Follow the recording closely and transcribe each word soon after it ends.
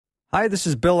Hi, this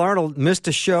is Bill Arnold. Missed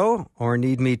a show or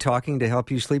need me talking to help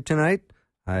you sleep tonight?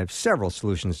 I have several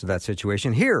solutions to that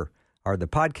situation. Here are the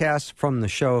podcasts from the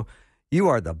show. You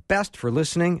are the best for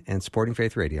listening and supporting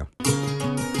Faith Radio.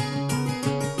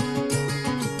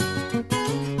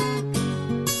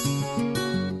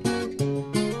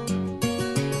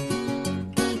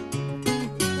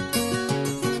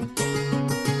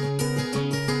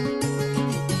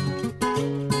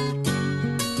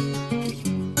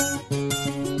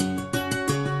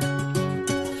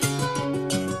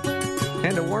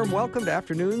 Welcome to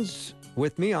Afternoons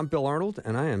with me. I'm Bill Arnold,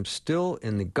 and I am still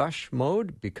in the gush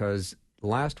mode because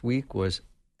last week was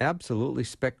absolutely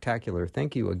spectacular.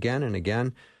 Thank you again and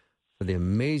again for the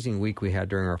amazing week we had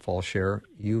during our fall share.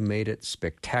 You made it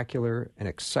spectacular and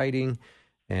exciting,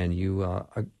 and you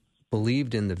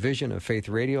believed in the vision of Faith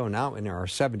Radio now in our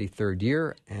 73rd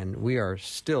year, and we are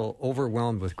still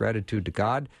overwhelmed with gratitude to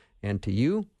God and to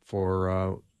you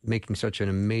for making such an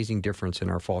amazing difference in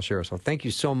our fall share. So thank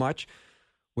you so much.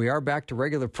 We are back to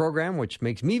regular program, which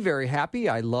makes me very happy.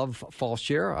 I love fall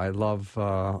share. I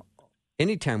love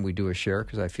anytime we do a share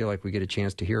because I feel like we get a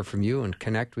chance to hear from you and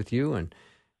connect with you,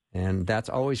 and that's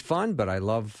always fun. But I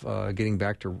love getting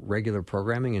back to regular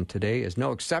programming, and today is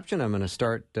no exception. I'm going to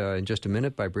start in just a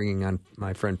minute by bringing on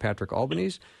my friend Patrick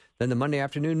Albanese. Then the Monday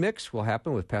afternoon mix will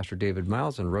happen with Pastor David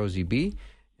Myles and Rosie B.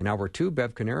 In hour two,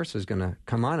 Bev Canaris is going to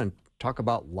come on and talk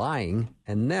about lying,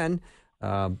 and then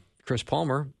Chris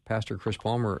Palmer, Pastor Chris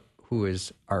Palmer, who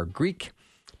is our Greek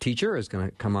teacher, is going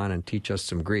to come on and teach us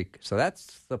some Greek. So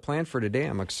that's the plan for today.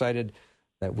 I'm excited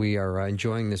that we are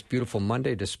enjoying this beautiful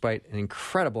Monday despite an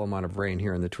incredible amount of rain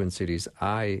here in the Twin Cities.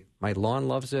 My lawn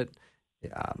loves it.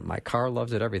 My car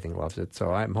loves it. Everything loves it.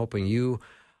 So I'm hoping you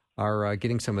are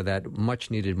getting some of that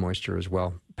much-needed moisture as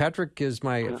well. Patrick is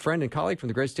my friend and colleague from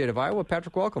the great state of Iowa.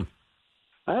 Patrick, welcome.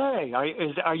 Hey,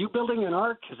 are you building an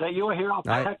ark? Is that you here out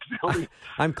back?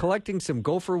 I'm collecting some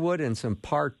gopher wood and some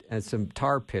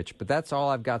tar pitch, but that's all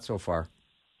I've got so far.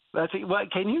 Well,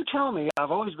 can you tell me? I've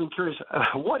always been curious.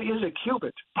 What is a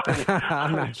cubit?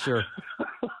 I'm not sure.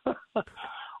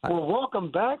 Well, welcome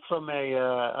back from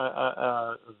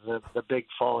the big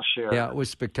fall share. Yeah, it was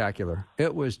spectacular.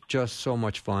 It was just so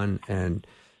much fun, and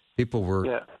people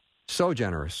were so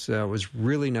generous. It was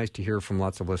really nice to hear from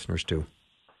lots of listeners too.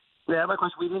 Yeah, of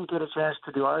course, we didn't get a chance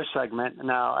to do our segment.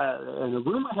 Now, and the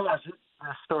rumor has it,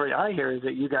 the story I hear is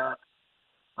that you got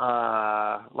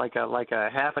like a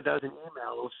half a dozen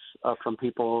emails from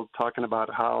people talking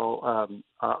about how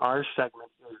our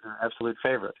segment is their absolute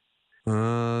favorite.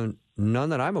 None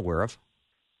that I'm aware of.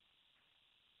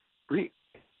 Did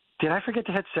I forget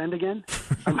to hit send again?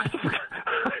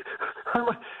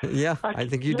 Yeah, I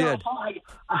think you did.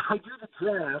 I do the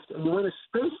draft, and you want to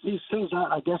space these things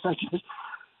out. I guess I just...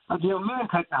 man,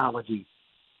 technology.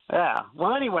 Yeah.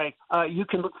 Well, anyway, you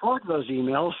can look forward to those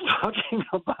emails talking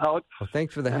about... Well,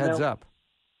 thanks for the heads up.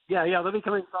 Yeah, they'll be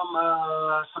coming from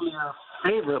some of your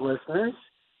favorite listeners.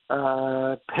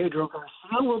 Pedro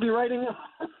Garcia will be writing it.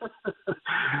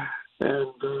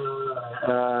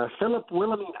 And Philip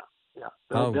Wilhelmina. Yeah.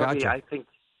 Gotcha. I think,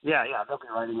 they'll be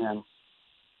writing in.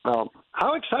 Well,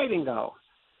 how exciting, though.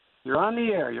 You're on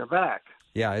the air. You're back.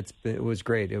 Yeah, it was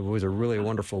great. It was a really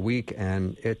wonderful week,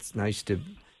 and it's nice to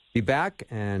be back.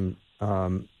 And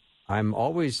I'm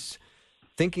always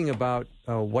thinking about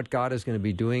what God is going to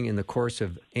be doing in the course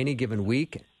of any given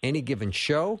week, any given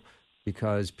show,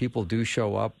 because people do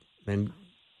show up. And,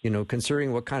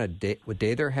 considering what kind of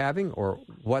day they're having or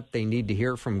what they need to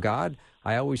hear from God,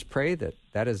 I always pray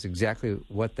that is exactly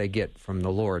what they get from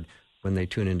the Lord when they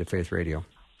tune into Faith Radio.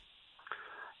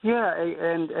 Yeah,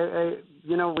 and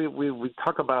we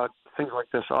talk about things like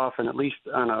this often, at least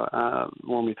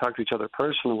when we talk to each other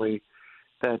personally,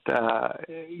 that,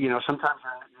 sometimes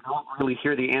you don't really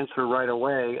hear the answer right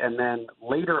away, and then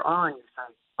later on you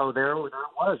say, oh, there it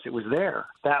was. It was there.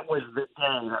 That was the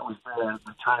day. That was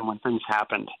the time when things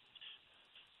happened,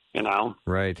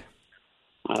 Right.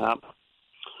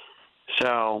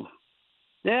 So...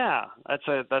 yeah,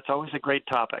 that's always a great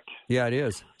topic. Yeah, it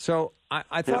is. So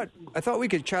I thought we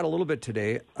could chat a little bit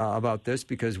today about this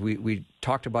because we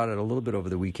talked about it a little bit over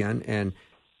the weekend, and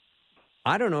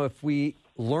I don't know if we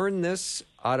learn this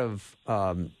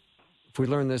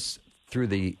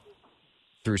through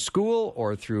school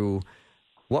or through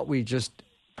what we just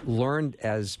learned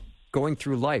as going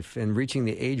through life and reaching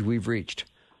the age we've reached.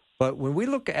 But when we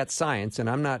look at science, and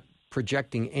I'm not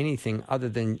projecting anything other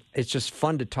than it's just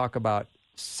fun to talk about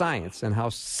science and how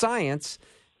science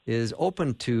is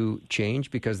open to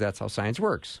change because that's how science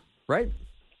works, right?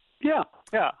 Yeah.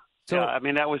 So, yeah. I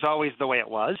mean, that was always the way it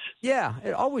was. Yeah,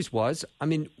 it always was. I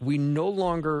mean, we no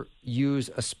longer use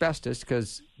asbestos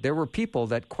because there were people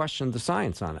that questioned the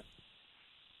science on it.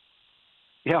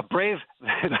 Yeah, brave.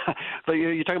 But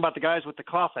you're talking about the guys with the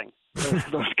coughing.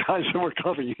 Those guys who were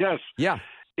coughing, yes. Yeah.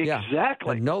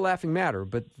 Exactly. Yeah. No laughing matter,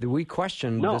 but we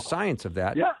questioned the science of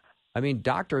that. Yeah. I mean,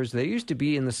 doctors, they used to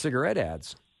be in the cigarette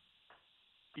ads.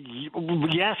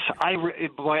 Yes,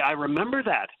 I remember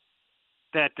that.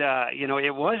 That,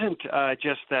 it wasn't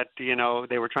just that,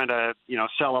 they were trying to,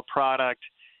 sell a product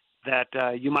that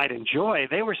you might enjoy.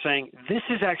 They were saying, this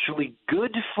is actually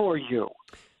good for you.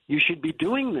 You should be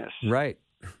doing this. Right.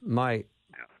 My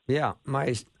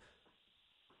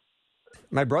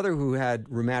brother, who had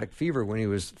rheumatic fever when he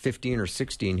was 15 or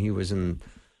 16, he was in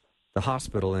the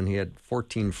hospital, and he had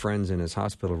 14 friends in his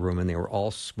hospital room, and they were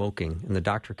all smoking. And the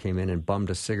doctor came in and bummed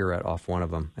a cigarette off one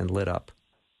of them and lit up.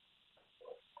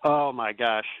 Oh my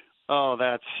gosh! Oh,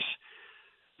 that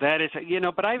is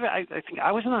But I think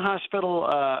I was in the hospital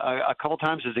a couple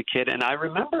times as a kid, and I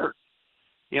remember,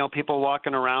 people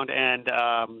walking around, and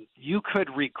you could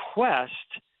request.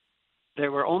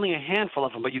 There were only a handful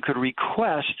of them, but you could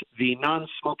request the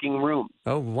non-smoking room.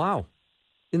 Oh wow!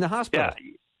 In the hospital.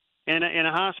 Yeah. In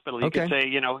a hospital, you could say,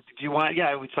 do you want?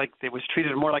 Yeah, it was like it was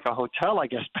treated more like a hotel, I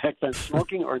guess, back then,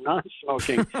 smoking or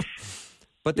non-smoking.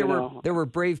 But there were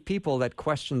brave people that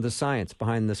questioned the science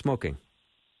behind the smoking.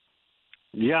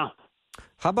 Yeah.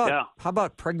 How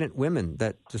about pregnant women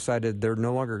that decided they're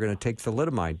no longer going to take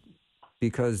thalidomide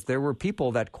because there were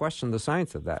people that questioned the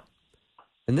science of that.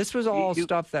 And this was all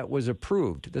stuff that was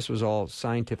approved. This was all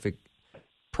scientific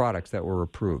products that were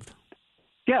approved.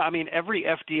 Yeah, I mean, every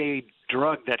FDA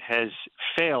drug that has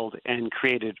failed and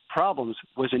created problems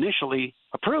was initially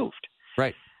approved.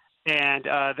 Right. And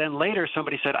then later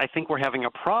somebody said, I think we're having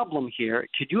a problem here.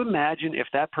 Could you imagine if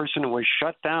that person was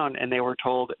shut down and they were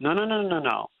told, no.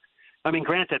 I mean,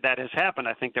 granted, that has happened.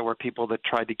 I think there were people that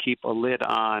tried to keep a lid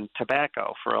on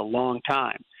tobacco for a long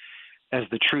time as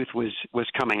the truth was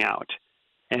coming out.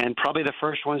 And probably the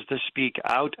first ones to speak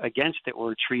out against it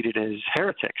were treated as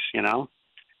heretics, Isn't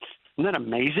that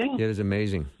amazing? It is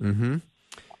amazing. Mm-hmm.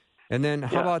 And then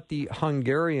how about the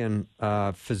Hungarian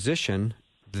physician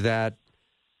that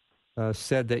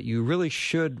said that you really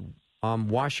should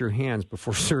wash your hands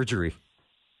before surgery?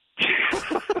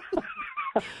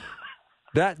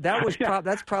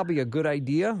 That's probably a good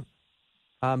idea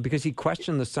because he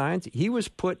questioned the science. He was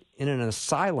put in an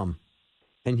asylum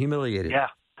and humiliated. Yeah.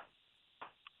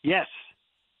 Yes.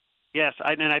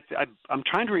 I'm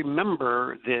trying to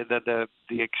remember the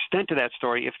extent of that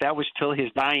story. If that was till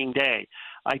his dying day,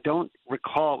 I don't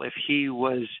recall if he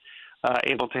was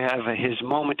able to have his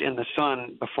moment in the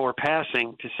sun before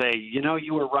passing to say,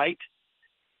 you were right.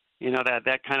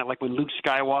 That kind of like when Luke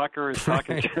Skywalker is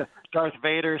talking to Darth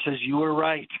Vader, says, you were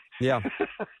right. Yeah.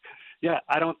 Yeah.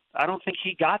 I don't think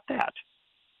he got that.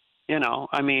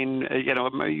 I mean,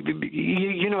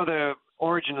 the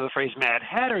origin of the phrase Mad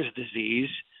Hatter's disease.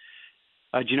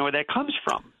 Do you know where that comes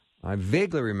from? I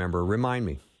vaguely remember. Remind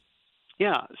me.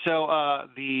 Yeah. So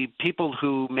the people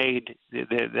who made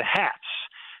the hats,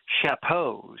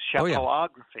 chapeaus,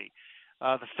 chapeauography,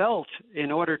 the felt,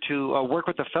 in order to work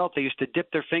with the felt, they used to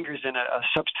dip their fingers in a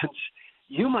substance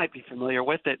you might be familiar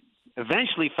with that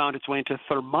eventually found its way into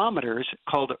thermometers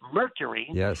called mercury.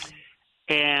 Yes.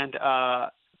 And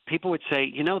people would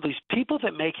say, these people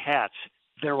that make hats,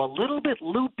 they're a little bit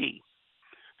loopy.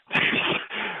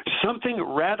 Something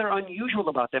rather unusual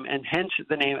about them, and hence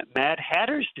the name Mad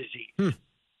Hatter's disease.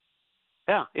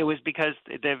 Yeah, it was because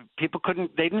they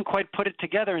didn't quite put it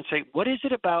together and say, what is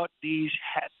it about these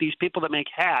people that make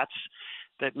hats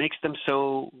that makes them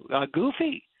so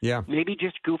goofy? Yeah. Maybe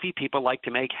just goofy people like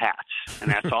to make hats,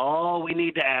 and that's all we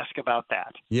need to ask about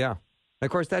that. Yeah. Of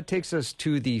course, that takes us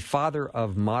to the father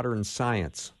of modern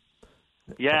science.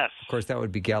 Yes. Of course, that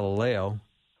would be Galileo.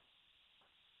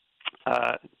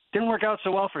 Didn't work out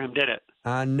so well for him, did it?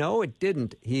 No, it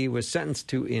didn't. He was sentenced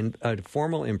to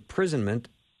formal imprisonment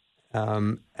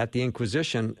at the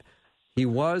Inquisition. He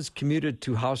was commuted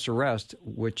to house arrest,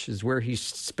 which is where he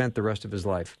spent the rest of his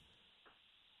life.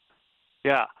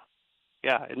 Yeah.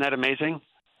 Yeah. Isn't that amazing?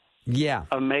 Yeah.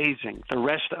 Amazing. The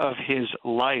rest of his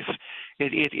life.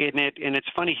 And it's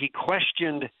funny, he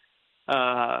questioned,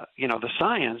 the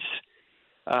science.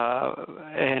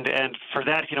 And for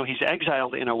that, he's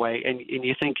exiled in a way. And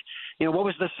you think, what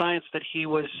was the science that he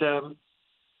was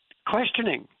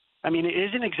questioning? I mean, it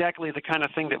isn't exactly the kind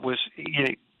of thing that was,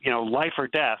 life or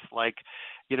death. Like,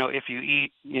 if you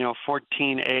eat,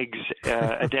 14 eggs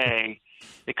a day,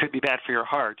 it could be bad for your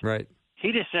heart. Right.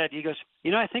 He just said,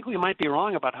 I think we might be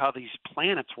wrong about how these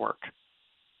planets work.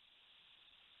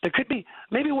 there could be,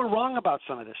 maybe we're wrong about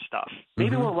some of this stuff.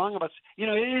 Maybe Mm-hmm. we're wrong about,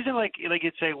 it isn't like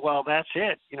you'd say, well, that's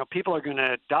it. People are going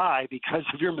to die because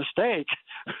of your mistake.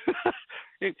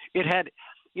 it had,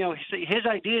 his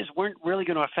ideas weren't really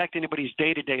going to affect anybody's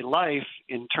day-to-day life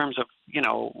in terms of,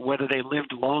 whether they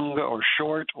lived long or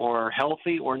short or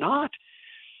healthy or not.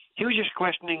 He was just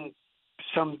questioning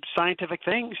some scientific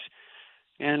things.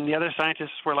 And the other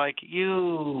scientists were like,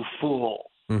 you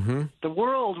fool. Mm-hmm. The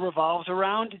world revolves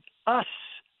around us.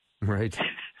 Right.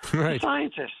 Right.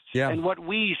 Scientists. Yeah. And what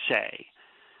we say.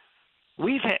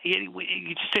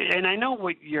 And I know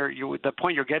what the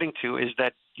point you're getting to is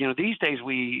that, these days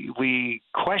we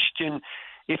question.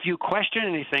 If you question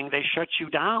anything, they shut you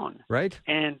down. Right.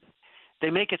 And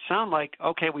they make it sound like,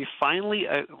 okay, we finally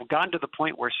gotten to the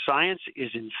point where science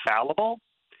is infallible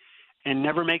and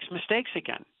never makes mistakes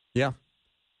again. Yeah.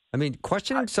 I mean,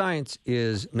 questioning science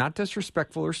is not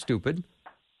disrespectful or stupid.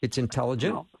 It's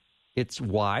intelligent. No. It's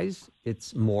wise.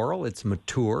 It's moral. It's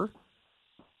mature.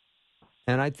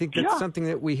 And I think that's something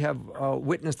that we have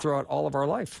witnessed throughout all of our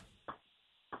life.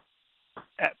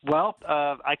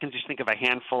 I can just think of a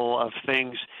handful of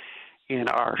things in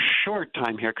our short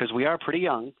time here because we are pretty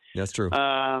young. That's true.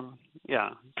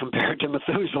 Compared to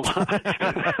Methuselah.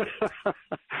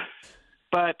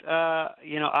 But,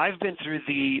 I've been through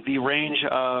the range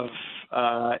of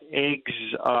eggs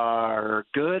are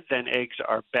good, then eggs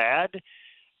are bad,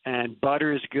 and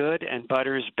butter is good, and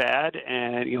butter is bad.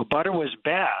 And, butter was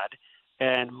bad,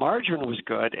 and margarine was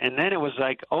good. And then it was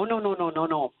like, oh,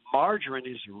 no, margarine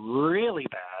is really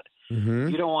bad. Mm-hmm.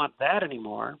 You don't want that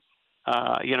anymore.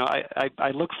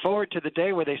 I look forward to the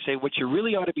day where they say what you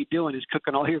really ought to be doing is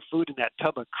cooking all your food in that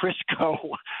tub of Crisco,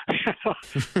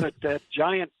 that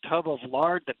giant tub of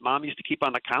lard that Mom used to keep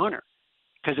on the counter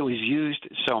because it was used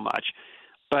so much.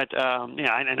 But,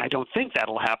 and I don't think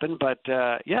that'll happen. But,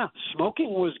 smoking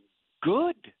was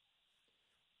good.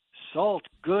 Salt,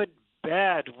 good,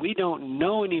 bad. We don't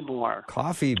know anymore.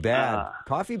 Coffee, bad.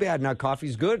 Coffee, bad. Now,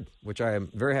 coffee's good, which I am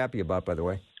very happy about, by the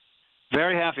way.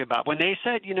 Very happy about. When they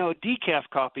said, decaf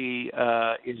coffee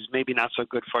is maybe not so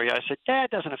good for you, I said,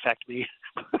 that doesn't affect me.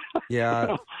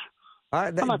 Yeah.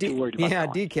 I'm not too worried about that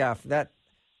one. Decaf,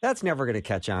 that's never going to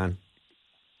catch on.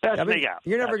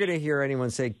 You're never going to hear anyone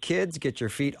say, kids, get your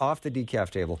feet off the decaf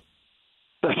table.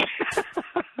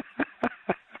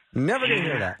 Never going to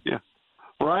hear that. Yeah.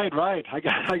 Right. I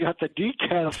got the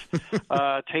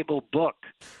decaf table book.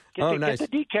 Nice.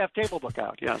 Get the decaf table book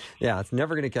out, yes. Yeah, it's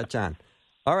never going to catch on.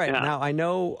 All right. Yeah. Now, I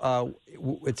know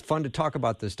it's fun to talk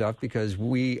about this stuff because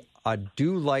we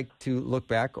do like to look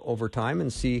back over time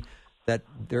and see that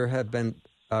there have been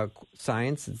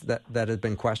science that has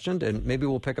been questioned, and maybe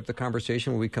we'll pick up the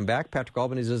conversation when we come back. Patrick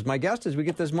Albanese is my guest as we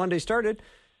get this Monday started.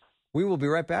 We will be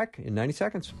right back in 90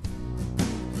 seconds.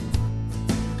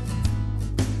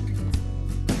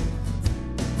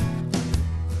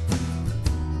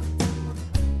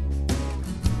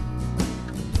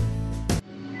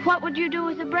 What would you do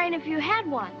with a brain if you had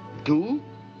one? Do?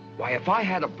 Why, if I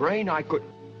had a brain, I could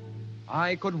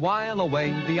while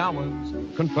away the hours,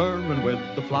 conferring with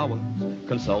the flowers,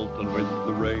 consulting with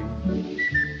the rain.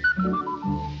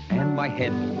 And my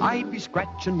head I'd be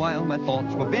scratching while my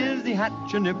thoughts were busy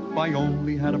hatching if I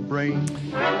only had a brain.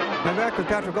 I'm back with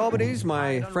Patrick Albanese,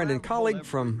 my friend and colleague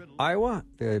from Iowa,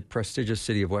 the prestigious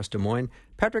city of West Des Moines.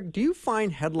 Patrick, do you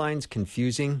find headlines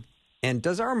confusing? And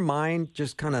does our mind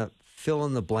just kind of fill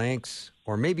in the blanks,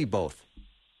 or maybe both?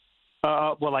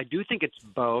 Well, I do think it's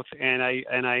both, and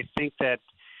I think that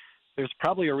there's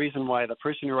probably a reason why the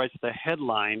person who writes the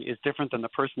headline is different than the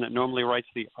person that normally writes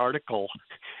the article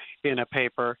in a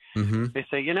paper. Mm-hmm. They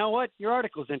say, you know what, your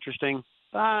article's interesting.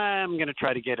 I'm going to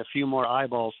try to get a few more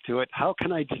eyeballs to it. How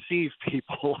can I deceive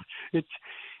people? It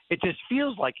just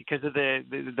feels like it because of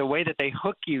the way that they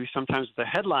hook you sometimes with the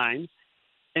headline,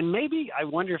 and maybe I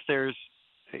wonder if there's,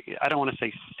 I don't want to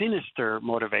say sinister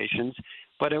motivations,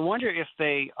 but I wonder if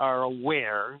they are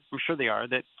aware, I'm sure they are,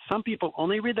 that some people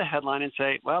only read the headline and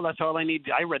say, well, that's all I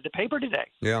need. I read the paper today.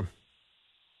 Yeah.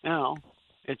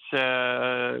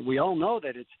 It's we all know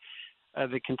that it's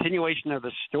the continuation of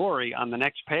the story on the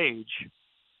next page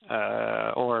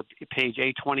or page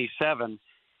 827.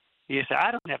 You say, I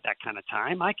don't have that kind of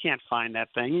time. I can't find that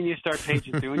thing. And you start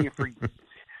paging through and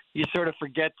you sort of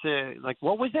forget to, like,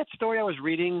 what was that story I was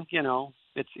reading?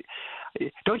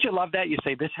 Don't you love that? You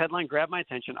say, this headline grabbed my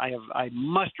attention. I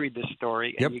must read this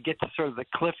story. And Yep. You get to sort of the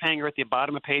cliffhanger at the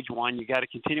bottom of page 1. You got to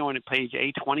continue on to page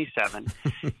 827.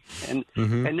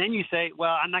 and then you say,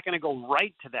 well, I'm not going to go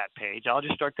right to that page. I'll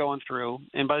just start going through.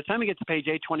 And by the time you get to page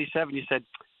 827, you said,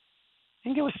 I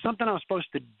think it was something I was supposed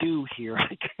to do here.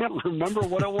 I can't remember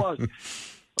what it was.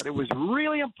 but it was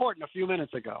really important a few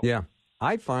minutes ago. Yeah.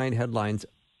 I find headlines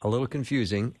a little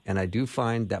confusing, and I do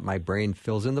find that my brain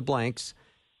fills in the blanks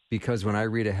because when I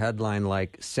read a headline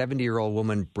like 70-year-old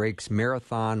woman breaks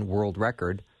marathon world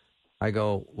record, I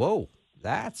go, whoa,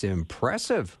 that's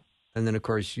impressive. And then, of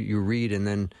course, you read, and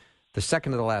then the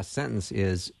second to the last sentence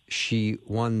is she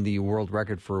won the world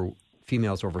record for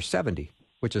females over 70,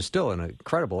 which is still an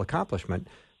incredible accomplishment.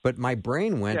 But my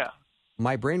brain went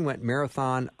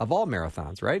marathon of all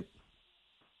marathons, right?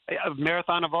 A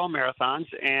marathon of all marathons,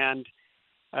 and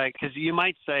because you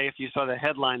might say if you saw the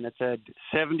headline that said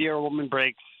 70-year-old woman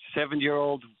breaks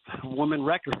 70-year-old woman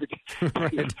record,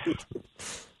 Right.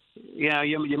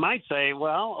 you might say,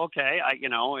 well, okay,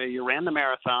 you ran the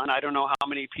marathon. I don't know how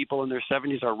many people in their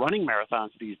 70s are running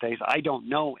marathons these days. I don't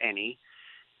know any.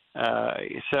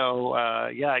 It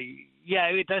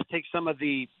does take some of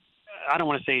the. I don't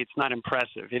want to say it's not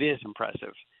impressive. It is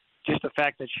impressive. Just the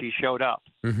fact that she showed up.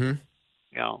 Mm-hmm.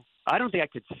 I don't think I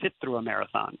could sit through a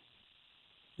marathon.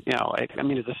 As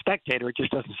a spectator, it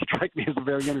just doesn't strike me as a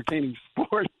very entertaining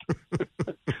sport.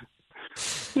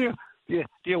 Do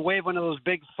you wave one of those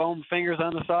big foam fingers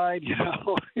on the side? You're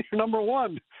number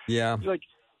one. Yeah. It's like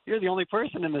you're the only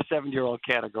person in the 70-year-old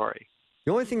category.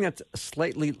 The only thing that's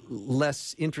slightly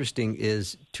less interesting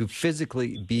is to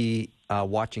physically be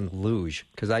watching luge,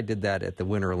 because I did that at the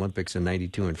Winter Olympics in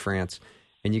 '92 in France,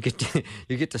 and you get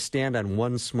to stand on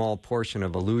one small portion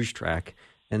of a luge track,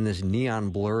 and this neon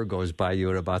blur goes by you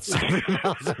at about 70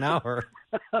 miles an hour,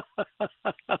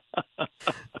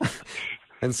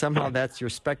 and somehow that's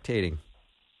your spectating.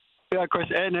 Yeah, of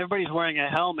course, and everybody's wearing a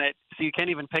helmet, so you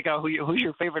can't even pick out who's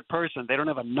your favorite person. They don't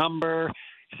have a number.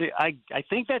 See, I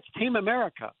think that's Team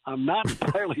America. I'm not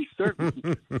entirely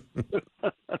certain.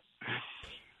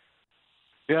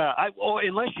 Yeah,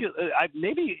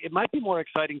 maybe it might be more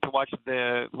exciting to watch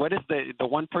the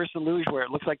one person luge where it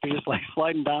looks like they're just like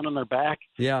sliding down on their back.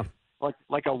 Yeah,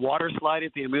 like a water slide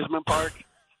at the amusement park.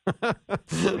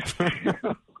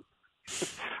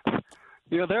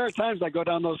 There are times I go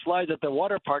down those slides at the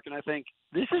water park and I think,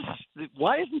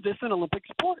 why isn't this an Olympic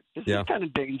sport? This is kind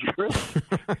of dangerous.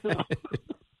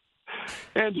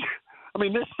 And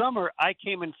this summer I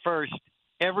came in first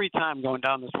every time going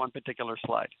down this one particular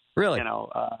slide. Really?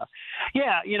 My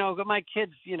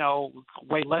kids,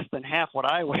 weigh less than half what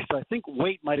I weigh, so I think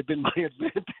weight might have been my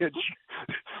advantage.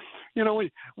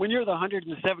 When you're the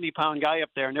 170-pound guy up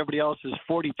there and everybody else is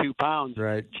 42 pounds,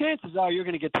 right, chances are you're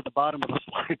going to get to the bottom of the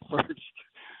slide first.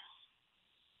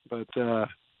 But, the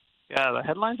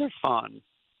headlines are fun.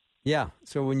 Yeah,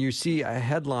 so when you see a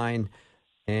headline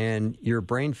and your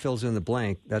brain fills in the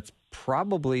blank, that's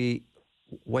probably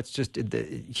what's just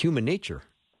the human nature,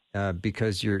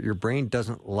 because your brain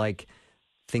doesn't like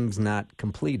things not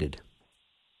completed.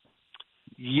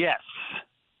 Yes.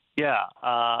 Yeah.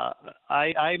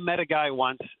 I met a guy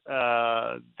once.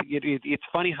 It's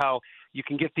funny how you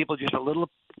can give people just a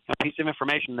piece of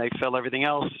information, they fill everything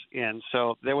else in.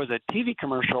 So there was a TV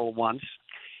commercial once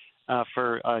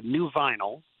for New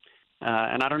Vinyl.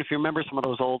 And I don't know if you remember some of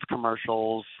those old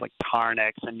commercials like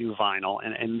Carnex and New Vinyl.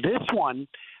 And this one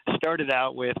started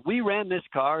out with, we ran this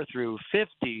car through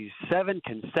 57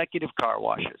 consecutive car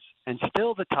washes, and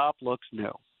still the top looks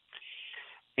new.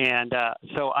 And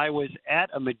so I was at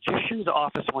a magician's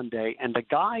office one day, and the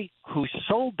guy who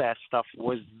sold that stuff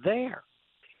was there.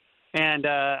 And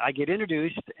I get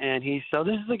introduced, and so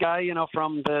this is the guy,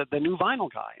 from the New Vinyl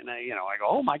guy. And I go,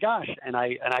 oh my gosh. And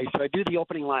I do the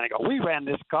opening line. I go, we ran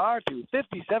this car through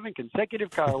 57 consecutive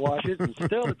car washes, and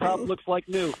still the top looks like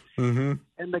new. Mm-hmm.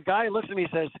 And the guy looks at me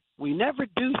and says, we never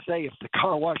do say if the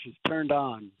car wash is turned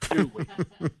on, do we?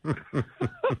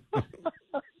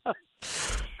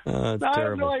 I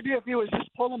have no idea if he was just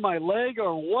pulling my leg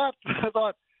or what. I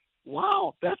thought,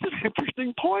 wow, that's an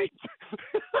interesting point.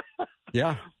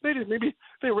 Yeah. Maybe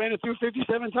they ran it through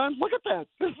 57 times. Look at that.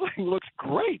 This thing looks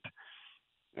great.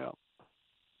 Yeah.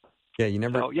 Yeah, you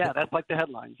never. So, that's like the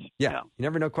headlines. Yeah. You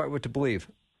never know quite what to believe.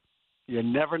 You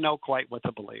never know quite what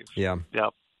to believe. Yeah.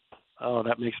 Yep. Oh,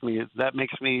 that makes me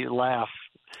laugh.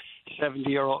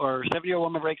 70-year-old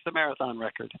woman breaks the marathon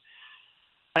record.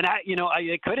 And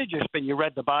it could have just been, you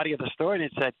read the body of the story and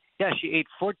it said, yeah, she ate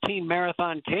 14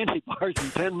 marathon candy bars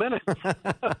in 10 minutes.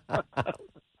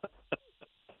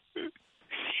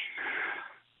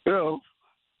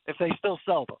 If they still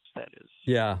sell those, that is.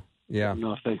 Yeah. I don't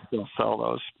know if they still sell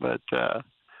those, but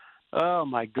oh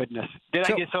my goodness! I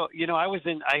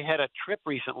had a trip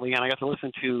recently, and I got to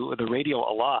listen to the radio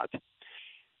a lot.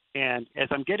 And as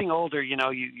I'm getting older, you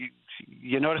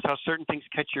notice how certain things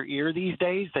catch your ear these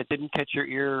days that didn't catch your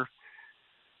ear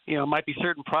it might be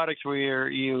certain products where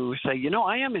you say,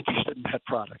 I am interested in that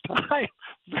product. I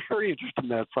am very interested in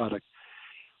that product.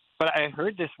 But I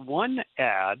heard this one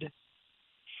ad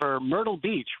for Myrtle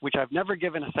Beach, which I've never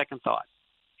given a second thought.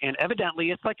 And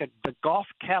evidently, it's like the golf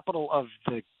capital of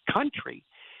the country.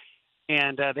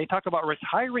 And they talk about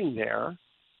retiring there.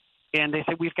 And they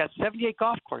say, we've got 78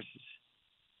 golf courses.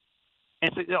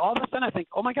 And so all of a sudden I think,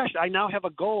 oh my gosh, I now have a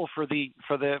goal for the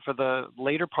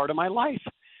later part of my life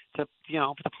to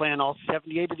plan all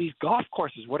 78 of these golf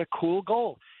courses. What a cool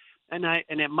goal. And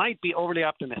it might be overly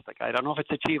optimistic. I don't know if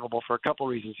it's achievable for a couple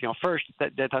of reasons. First,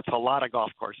 that's a lot of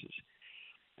golf courses.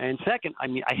 And second,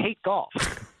 I hate golf.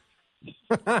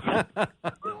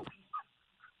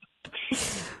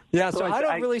 Yeah, so I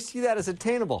don't really see that as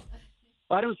attainable.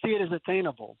 I don't see it as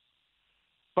attainable.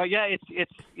 But yeah,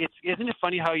 it's isn't it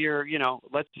funny how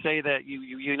let's say that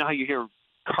you know how you hear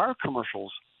car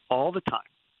commercials all the time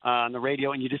on the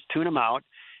radio, and you just tune them out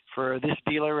for this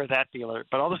dealer or that dealer.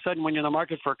 But all of a sudden, when you're in the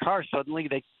market for a car, suddenly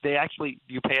they actually,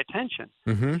 you pay attention.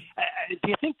 Mm-hmm. Do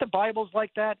you think the Bible's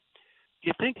like that? Do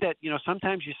you think that,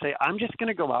 sometimes you say, I'm just going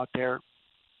to go out there,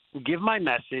 give my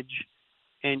message,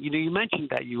 and, you mentioned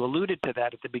that, you alluded to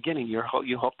that at the beginning. You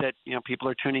hope that, people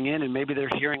are tuning in and maybe they're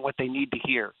hearing what they need to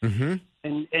hear. Mm-hmm.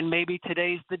 And maybe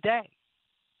today's the day.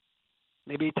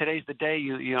 Maybe today's the day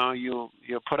you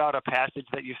put out a passage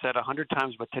that you said 100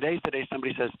 times, but today's the day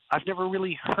somebody says, I've never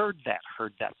really heard that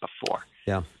before.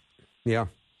 Yeah, yeah.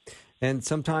 And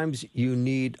sometimes you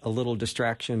need a little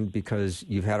distraction because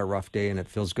you've had a rough day and it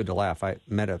feels good to laugh. I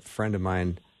met a friend of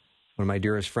mine, one of my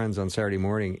dearest friends, on Saturday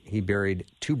morning. He buried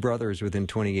 2 brothers within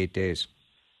 28 days.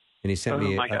 And he sent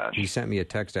me a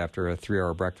text after a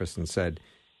 3-hour breakfast and said,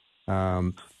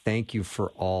 thank you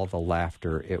for all the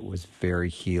laughter. It was very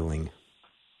healing.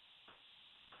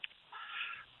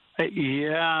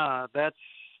 Yeah, that's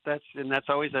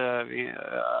always a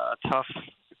tough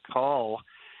call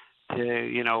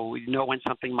to know when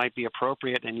something might be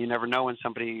appropriate, and you never know when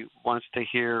somebody wants to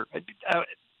hear.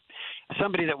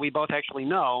 Somebody that we both actually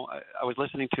know, I was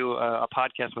listening to a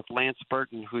podcast with Lance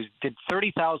Burton, who did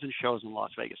 30,000 shows in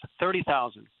Las Vegas,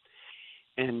 30,000.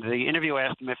 And the interview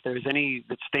asked him if there's any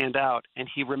that stand out, and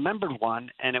he remembered one,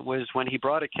 and it was when he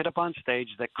brought a kid up on stage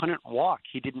that couldn't walk.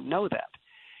 He didn't know that.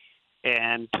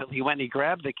 And he went and he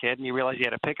grabbed the kid, and he realized he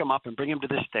had to pick him up and bring him to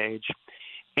the stage.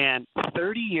 And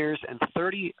 30 years and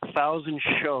 30,000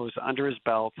 shows under his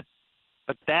belt,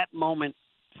 but that moment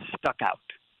stuck out.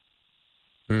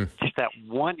 Just that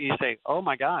one, you say, oh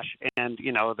my gosh. And,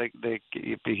 he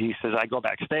says, I go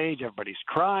backstage, everybody's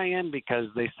crying because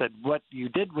they said what you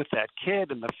did with that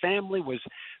kid, and the family was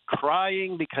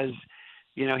crying because,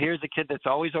 here's a kid that's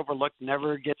always overlooked,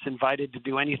 never gets invited to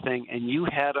do anything, and you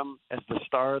had him as the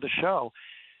star of the show.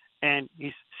 And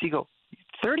you go,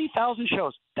 30,000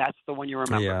 shows, that's the one you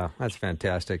remember. Yeah, that's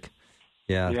fantastic.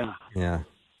 Yeah.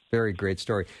 Very great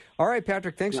story. All right,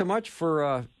 Patrick, thanks so much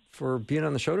for being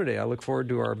on the show today. I look forward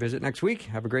to our visit next week.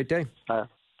 Have a great day.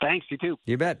 Thanks, you too.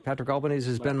 You bet. Patrick Albanese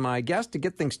has been my guest to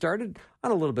get things started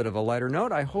on a little bit of a lighter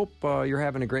note. I hope you're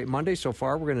having a great Monday so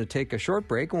far. We're going to take a short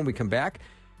break. When we come back,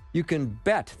 you can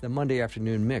bet the Monday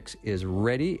afternoon mix is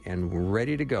ready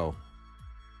to go.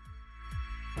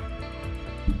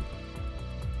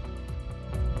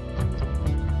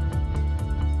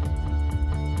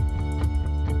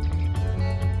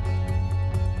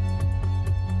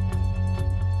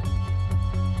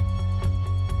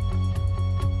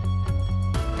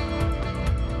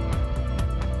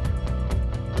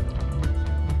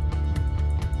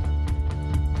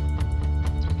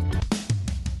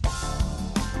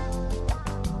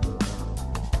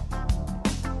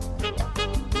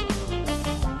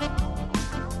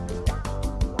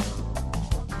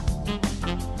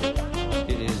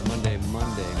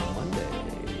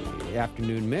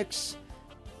 Afternoon mix.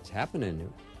 It's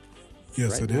happening.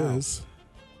 Yes, right it now. is.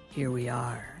 Here we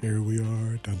are. Here we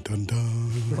are. Dun, dun,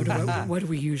 dun. What do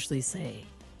we usually say?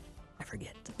 I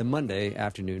forget. The Monday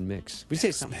afternoon mix. We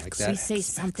say something like that. We say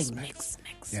something mix.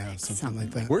 Yeah, something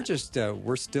like that.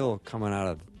 We're still coming out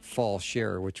of fall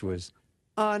share, which was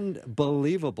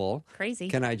unbelievable. Crazy.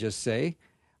 Can I just say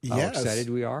how Yes. excited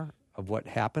we are of what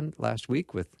happened last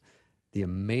week with the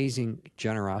amazing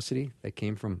generosity that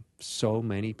came from so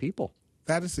many people.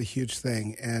 That is a huge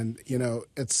thing. And,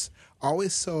 it's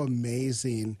always so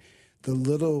amazing, the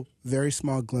little, very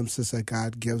small glimpses that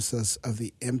God gives us of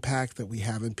the impact that we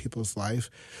have in people's life.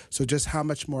 So just how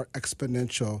much more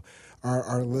exponential are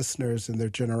our listeners and their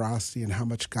generosity, and how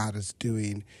much God is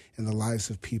doing in the lives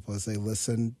of people as they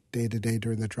listen day to day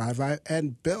during the drive.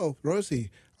 And Bill,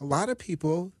 Rosie, a lot of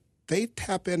people, they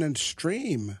tap in and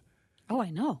stream Oh, I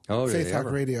know. Oh, did Faith they Talk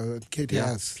ever? Radio,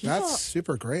 KTS. People- That's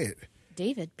super great.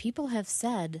 David, people have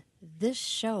said this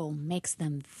show makes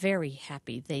them very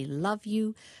happy. They love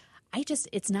you.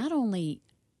 It's not only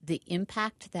the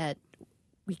impact that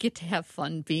we get to have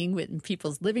fun being in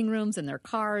people's living rooms and their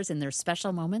cars and their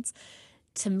special moments.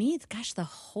 To me, gosh, the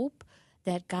hope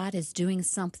that God is doing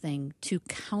something to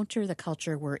counter the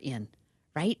culture we're in,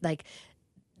 right? Like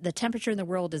the temperature in the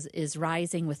world is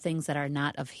rising with things that are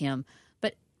not of him.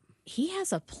 But he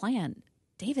has a plan.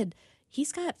 David,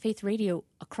 he's got Faith Radio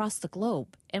across the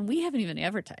globe, and we haven't even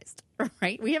advertised,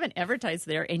 right? We haven't advertised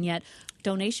there, and yet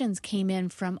donations came in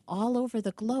from all over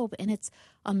the globe, and it's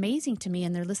amazing to me,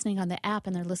 and they're listening on the app,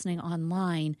 and they're listening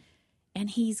online, and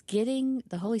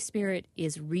the Holy Spirit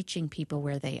is reaching people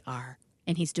where they are,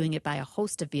 and he's doing it by a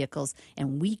host of vehicles,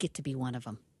 and we get to be one of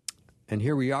them. And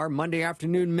here we are, Monday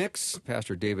Afternoon Mix.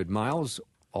 Pastor David Myles,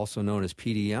 also known as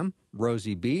PDM,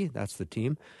 Rosie B., that's the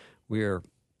team. We're...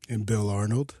 And Bill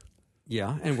Arnold.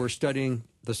 Yeah, and we're studying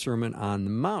the Sermon on the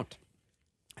Mount.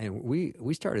 And we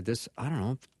started this,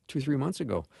 2-3 months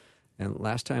ago. And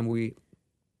last time we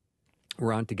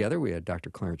were on together, we had Dr.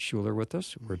 Clarence Schuler with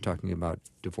us. We're talking about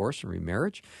divorce and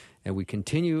remarriage. And we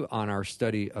continue on our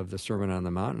study of the Sermon on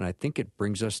the Mount, and I think it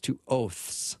brings us to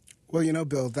oaths. Well,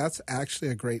 Bill, that's actually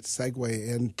a great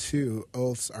segue into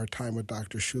oaths, our time with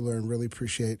Dr. Schuler, and really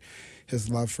appreciate his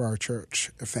love for our church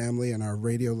family and our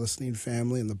radio listening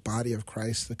family and the body of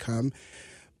Christ to come.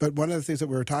 But one of the things that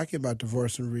we were talking about,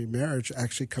 divorce and remarriage,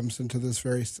 actually comes into this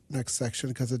very next section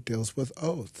because it deals with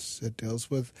oaths. It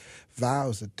deals with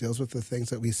vows. It deals with the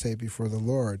things that we say before the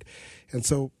Lord. And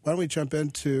so why don't we jump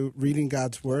into reading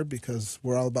God's Word, because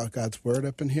we're all about God's Word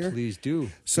up in here. Please do,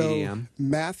 So PDM.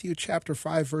 Matthew chapter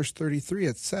 5, verse 33,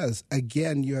 it says,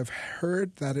 "Again, you have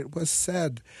heard that it was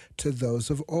said to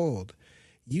those of old,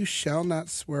 you shall not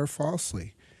swear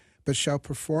falsely, but shall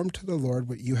perform to the Lord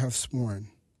what you have sworn.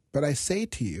 But I say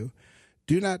to you,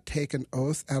 do not take an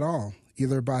oath at all,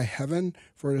 either by heaven,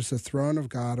 for it is the throne of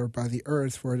God, or by the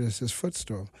earth, for it is his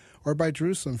footstool, or by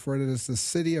Jerusalem, for it is the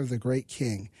city of the great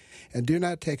king. And do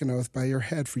not take an oath by your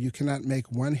head, for you cannot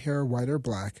make one hair white or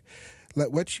black.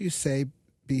 Let what you say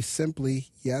be simply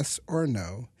yes or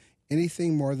no.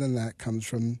 Anything more than that comes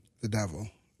from the devil,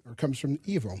 or comes from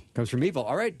evil." Comes from evil.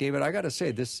 All right, David, I got to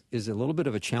say, this is a little bit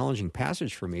of a challenging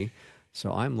passage for me,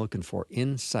 so I'm looking for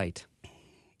insight.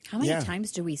 How many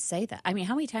times do we say that? I mean,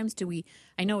 how many times do we,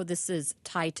 I know this is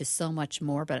tied to so much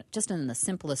more, but just in the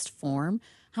simplest form,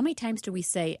 how many times do we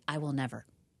say, I will never,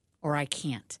 or I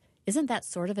can't? Isn't that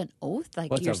sort of an oath?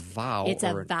 Like It's a vow. It's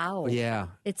a vow. Yeah.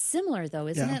 It's similar though,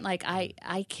 isn't it? Like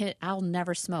I'll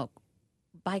never smoke.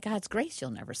 By God's grace,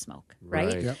 you'll never smoke,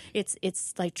 right? Right. Yep.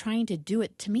 It's like trying to do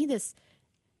it. To me, this,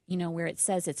 where it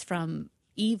says it's from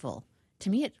evil, to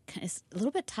me it is a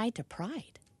little bit tied to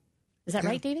pride. Is that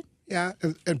right, David? Yeah,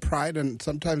 and pride, and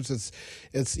sometimes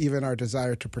it's even our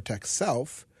desire to protect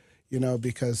self,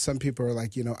 because some people are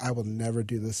like, I will never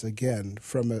do this again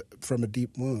from a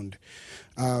deep wound.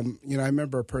 I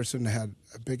remember a person that had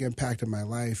a big impact in my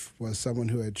life was someone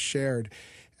who had shared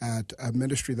at a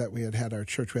ministry that we had at our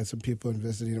church. We had some people in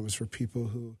visiting. It was for people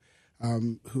who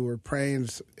were praying.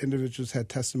 Individuals had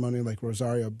testimony like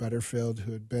Rosario Butterfield,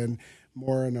 who had been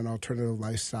more in an alternative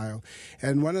lifestyle.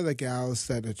 And one of the gals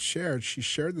that had shared, she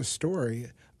shared the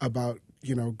story about,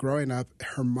 growing up,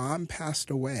 her mom passed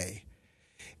away.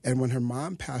 And when her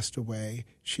mom passed away,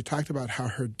 she talked about how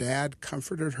her dad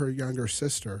comforted her younger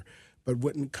sister, but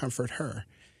wouldn't comfort her.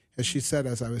 As she said,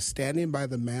 as I was standing by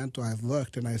the mantle, I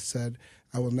looked and I said,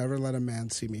 I will never let a man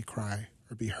see me cry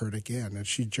or be hurt again. And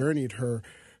she journeyed her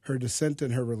descent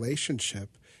in her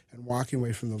relationship and walking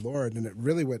away from the Lord. And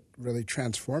what really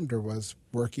transformed her was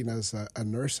working as a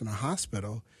nurse in a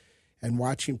hospital and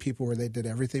watching people where they did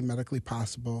everything medically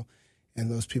possible,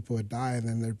 and those people would die, and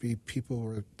then there'd be people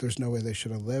where there's no way they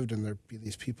should have lived, and there'd be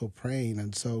these people praying.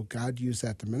 And so God used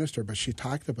that to minister. But she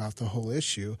talked about the whole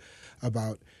issue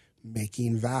about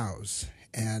making vows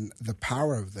and the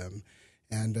power of them.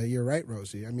 And you're right,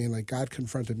 Rosie. I mean, like, God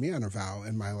confronted me on a vow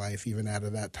in my life, even out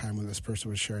of that time when this person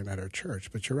was sharing at our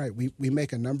church. But you're right. We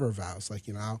make a number of vows, like,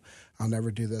 I'll never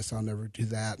do this, I'll never do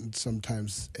that, and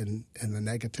sometimes in the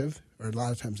negative, or a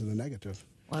lot of times in the negative.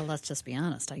 Well, let's just be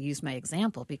honest. I used my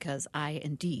example because I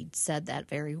indeed said that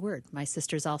very word. My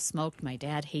sisters all smoked. My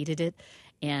dad hated it.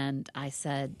 And I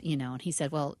said, and he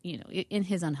said, well, in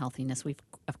his unhealthiness, we've,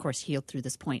 of course, healed through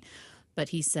this point. But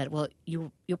he said, well,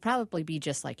 you'll probably be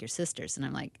just like your sisters. And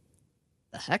I'm like,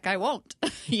 the heck I won't,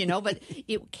 but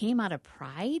it came out of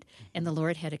pride. And the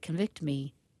Lord had to convict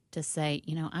me to say,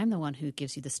 I'm the one who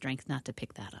gives you the strength not to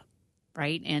pick that up.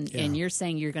 Right. And you're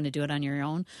saying you're going to do it on your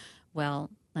own. Well,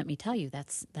 let me tell you,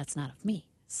 that's not of me.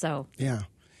 So Yeah.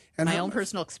 And my own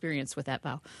personal experience with that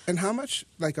vow. And how much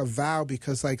like a vow,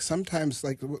 because like sometimes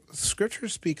like Scripture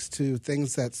speaks to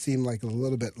things that seem like a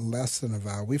little bit less than a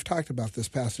vow. We've talked about this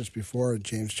passage before in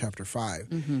James chapter 5,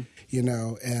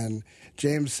 and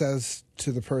James says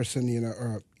to the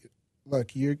person,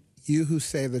 look, you who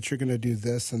say that you're going to do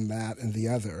this and that and the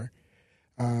other,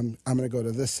 I'm going to go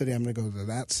to this city, I'm going to go to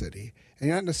that city. And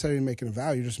you're not necessarily making a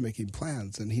vow, you're just making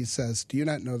plans. And he says, do you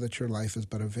not know that your life is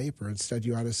but a vapor? Instead,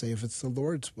 you ought to say, if it's the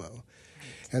Lord's will.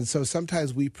 And so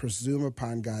sometimes we presume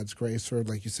upon God's grace, or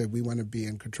like you said, we want to be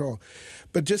in control.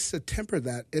 But just to temper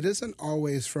that, it isn't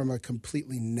always from a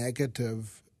completely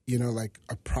negative, like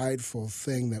a prideful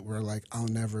thing that we're like, I'll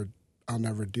never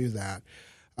do that.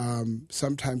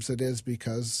 Sometimes it is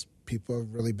because people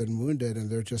have really been wounded and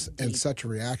they're just in such a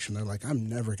reaction. They're like, I'm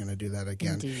never going to do that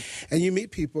again. Indeed. And you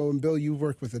meet people, and Bill, you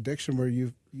work with addiction, where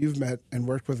you've met and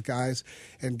worked with guys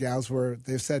and gals where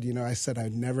they've said, I said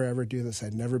I'd never ever do this.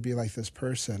 I'd never be like this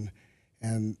person.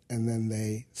 And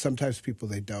then sometimes people,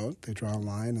 they don't. They draw a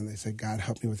line and they say, God,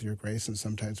 help me with your grace. And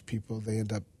sometimes people, they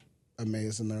end up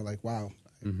amazed and they're like, wow,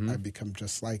 I've become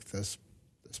just like this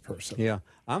person. Yeah.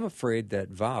 I'm afraid that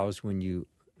vows, when you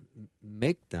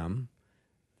make them,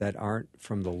 that aren't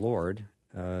from the Lord,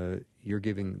 you're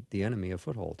giving the enemy a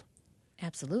foothold.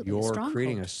 Absolutely. You're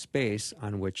creating a space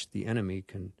on which the enemy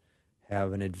can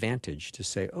have an advantage to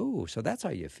say, oh, so that's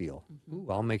how you feel. Ooh,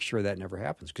 I'll make sure that never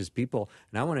happens. Because people,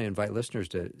 and I want to invite listeners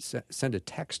to send a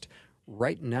text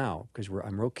right now, because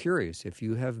I'm real curious if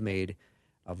you have made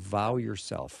a vow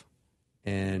yourself.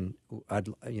 And you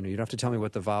don't have to tell me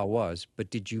what the vow was,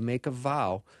 but did you make a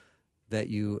vow that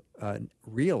you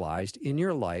realized in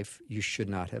your life you should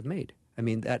not have made? I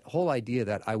mean, that whole idea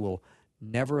that I will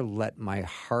never let my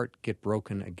heart get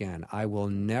broken again. I will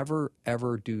never,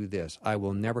 ever do this. I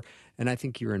will never. And I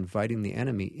think you're inviting the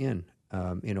enemy in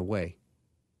a way.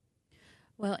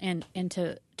 Well, and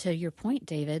to your point,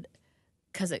 David,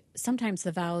 because sometimes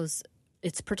the vows,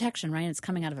 it's protection, right? It's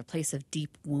coming out of a place of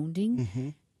deep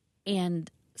wounding.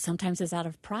 And sometimes it's out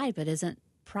of pride, but isn't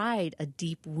pride a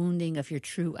deep wounding of your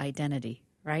true identity,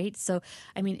 right? So,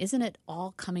 I mean, isn't it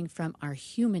all coming from our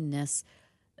humanness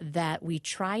that we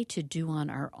try to do on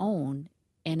our own?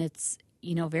 And it's,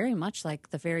 very much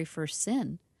like the very first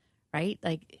sin, right?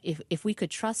 Like if we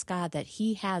could trust God that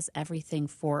he has everything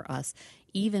for us,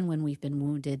 even when we've been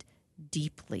wounded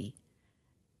deeply,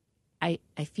 I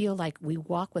feel like we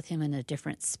walk with him in a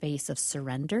different space of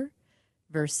surrender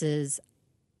versus,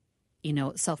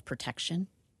 self-protection,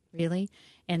 really.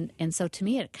 And so to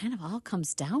me, it kind of all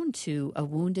comes down to a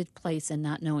wounded place and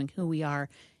not knowing who we are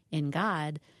in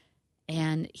God.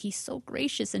 And he's so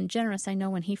gracious and generous. I know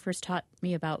when he first taught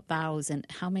me about vows and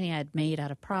how many I had made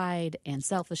out of pride and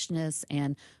selfishness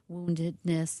and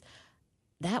woundedness,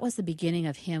 that was the beginning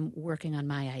of him working on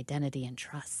my identity and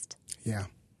trust. Yeah.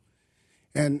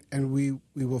 And we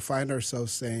will find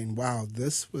ourselves saying, wow,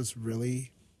 this was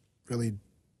really, really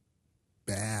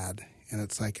bad. And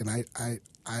it's like, and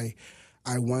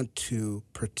I want to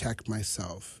protect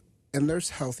myself. And there's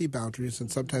healthy boundaries, and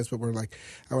sometimes, but we're like,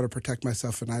 I want to protect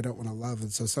myself, and I don't want to love.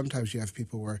 And so sometimes you have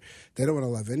people where they don't want to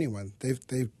love anyone.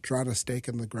 They've drawn a stake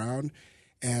in the ground,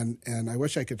 and I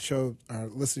wish I could show our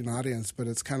listening audience, but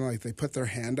it's kind of like they put their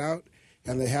hand out,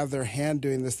 and they have their hand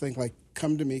doing this thing like,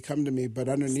 come to me, but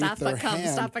underneath their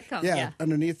hand,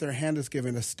 underneath their hand is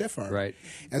giving a stiff arm. Right.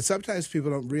 And sometimes people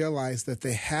don't realize that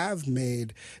they have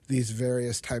made these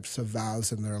various types of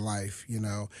vows in their life.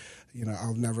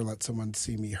 I'll never let someone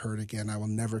see me hurt again. I will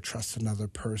never trust another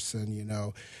person.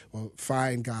 Well,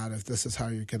 fine, God, if this is how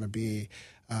you're going to be,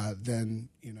 then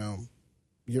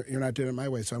you're not doing it my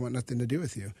way, so I want nothing to do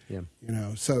with you.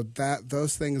 Yeah. So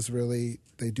those things really,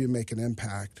 they do make an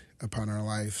impact upon our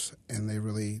lives, and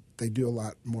they do a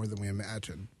lot more than we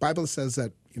imagine. Bible says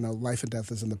that, life and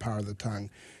death is in the power of the tongue.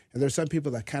 And there's some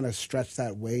people that kind of stretch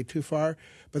that way too far,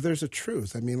 but there's a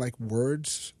truth. I mean, like,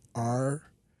 words are,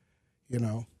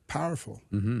 powerful,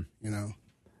 And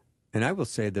I will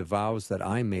say the vows that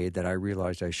I made that I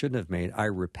realized I shouldn't have made, I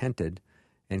repented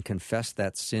and confessed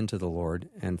that sin to the Lord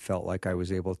and felt like I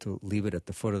was able to leave it at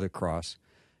the foot of the cross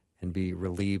and be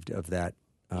relieved of that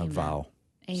vow.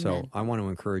 Amen. So I want to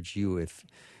encourage you, if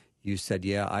you said,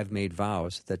 yeah, I've made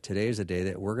vows, that today is a day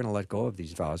that we're going to let go of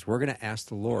these vows. We're going to ask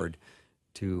the Lord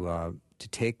to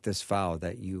take this vow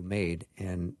that you made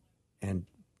and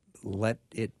let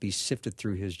it be sifted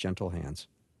through his gentle hands.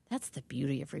 That's the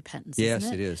beauty of repentance, yes,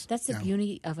 isn't it? It is. That's the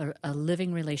beauty of a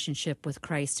living relationship with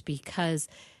Christ, because,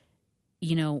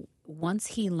 once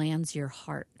he lands your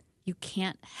heart, you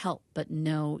can't help but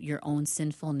know your own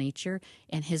sinful nature,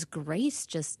 and his grace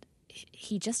just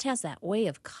he just has that way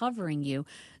of covering you.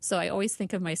 So I always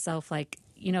think of myself like,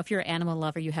 if you're an animal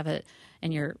lover, you have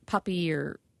and your puppy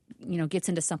or, gets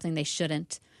into something they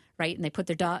shouldn't, right? And they put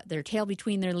their tail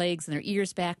between their legs and their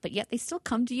ears back, but yet they still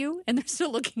come to you and they're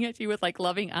still looking at you with like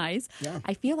loving eyes. Yeah.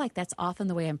 I feel like that's often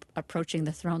the way I'm approaching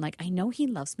the throne. Like, I know he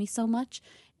loves me so much,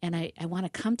 and I want to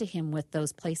come to him with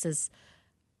those places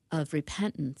of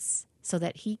repentance so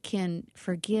that he can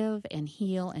forgive and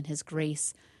heal, and his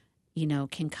grace,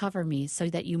 can cover me so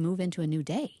that you move into a new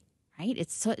day, right?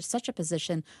 It's such a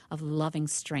position of loving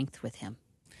strength with him.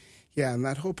 Yeah, and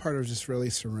that whole part of just really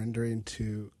surrendering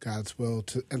to God's will,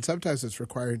 and sometimes it's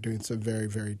required doing some very,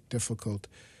 very difficult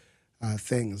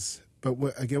things. But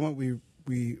what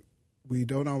we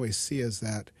don't always see is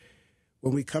that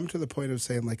when we come to the point of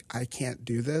saying, like, I can't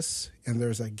do this, and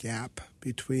there's a gap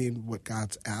between what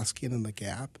God's asking and the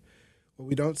gap, what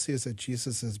we don't see is that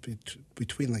Jesus is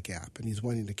between the gap, and he's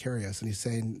wanting to carry us, and he's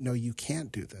saying, no, you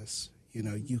can't do this.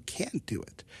 You can't do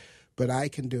it. But I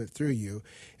can do it through you.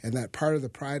 And that part of the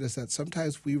pride is that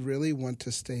sometimes we really want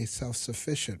to stay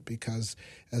self-sufficient because,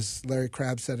 as Larry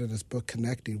Crabb said in his book,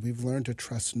 Connecting, we've learned to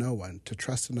trust no one. To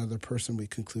trust another person we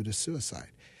conclude is suicide.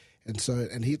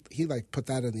 And he like put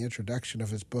that in the introduction of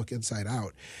his book, Inside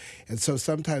Out. And so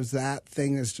sometimes that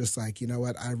thing is just like, you know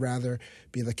what, I'd rather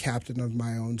be the captain of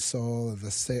my own soul, or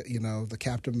the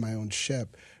captain of my own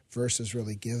ship, versus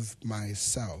really give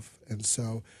myself. And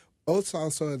so oaths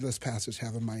also in this passage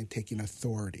have in mind taking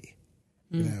authority,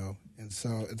 and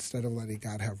so instead of letting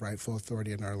God have rightful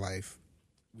authority in our life,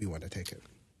 we want to take it.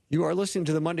 You are listening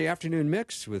to the Monday Afternoon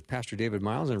Mix with Pastor David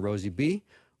Myles and Rosie B.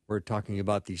 We're talking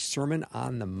about the Sermon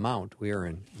on the Mount. We are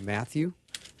in Matthew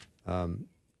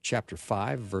chapter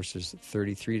 5, verses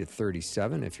 33 to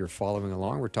 37. If you're following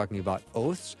along, we're talking about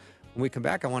oaths. When we come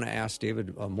back, I want to ask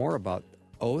David more about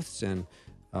oaths, and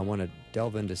I want to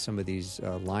delve into some of these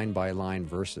line-by-line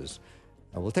verses.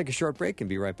 We'll take a short break and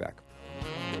be right back.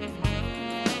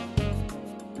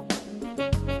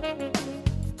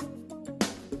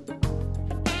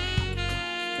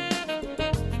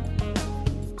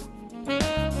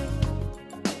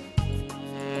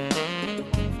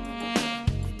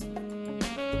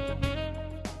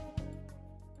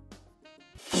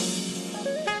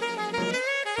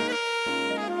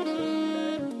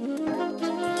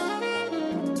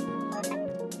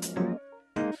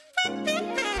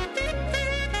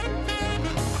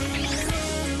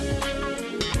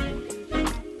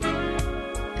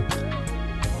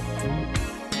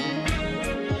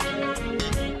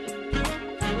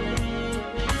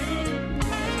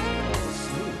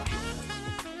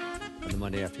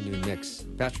 Afternoon Mix.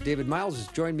 Pastor David Myles has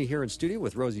joined me here in studio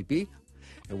with Rosie B.,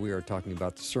 and we are talking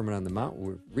about the Sermon on the Mount.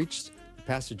 We've reached the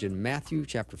passage in Matthew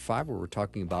chapter 5 where we're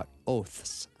talking about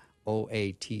oaths,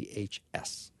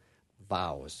 O-A-T-H-S,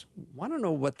 vows. Want to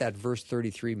know what that verse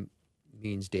 33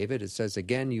 means, David? It says,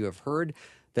 again, you have heard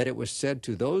that it was said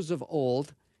to those of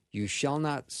old, you shall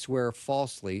not swear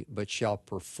falsely, but shall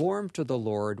perform to the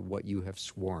Lord what you have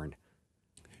sworn.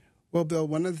 Well, Bill,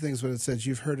 one of the things when it says,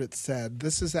 you've heard it said,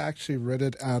 this is actually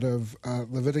written out of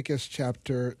Leviticus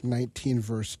chapter 19,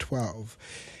 verse 12.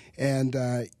 And,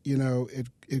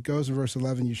 it goes in verse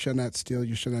 11, you shall not steal,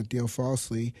 you shall not deal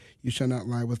falsely, you shall not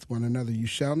lie with one another, you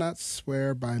shall not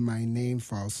swear by my name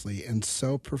falsely, and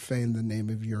so profane the name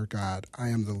of your God. I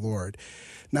am the Lord.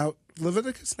 Now,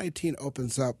 Leviticus 19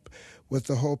 opens up with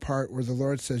the whole part where the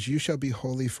Lord says, you shall be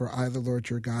holy, for I, the Lord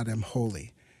your God, am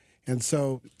holy. And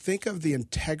so think of the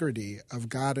integrity of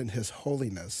God and his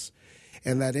holiness,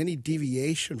 and that any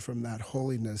deviation from that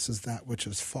holiness is that which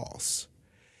is false.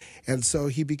 And so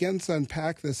he begins to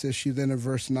unpack this issue then in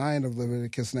verse 9 of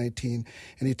Leviticus 19,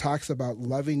 and he talks about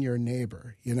loving your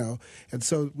neighbor, And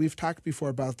so we've talked before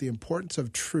about the importance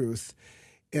of truth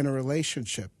in a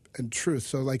relationship and truth.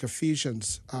 So like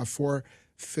Ephesians 4:15,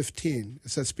 it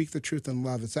says, speak the truth in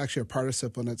love. It's actually a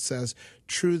participle, and it says,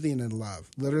 truthing in love.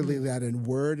 Literally that in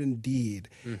word and deed,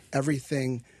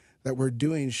 everything that we're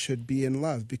doing should be in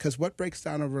love. Because what breaks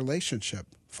down a relationship?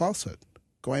 Falsehood.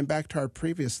 Going back to our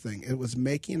previous thing, it was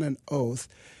making an oath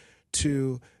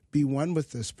to be one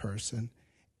with this person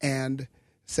and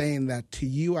saying that to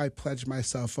you I pledge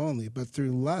myself only, but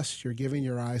through lust you're giving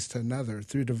your eyes to another.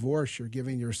 Through divorce you're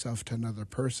giving yourself to another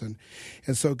person.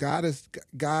 And so God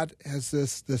has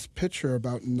this picture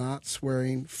about not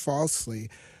swearing falsely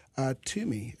to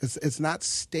me. It's not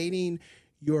stating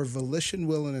your volition,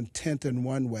 will, and intent in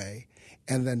one way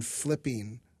and then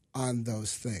flipping on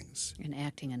those things and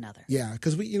acting another. Yeah,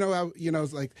 because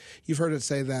like you've heard it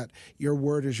say that your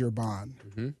word is your bond.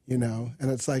 And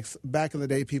it's like back in the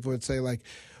day, people would say like,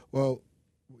 well,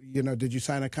 did you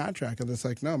sign a contract? And it's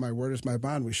like, no, my word is my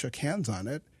bond. We shook hands on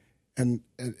it, And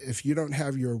if you don't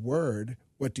have your word,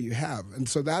 what do you have? And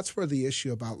so that's where the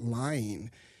issue about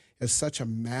lying is such a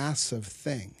massive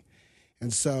thing.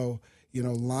 And so,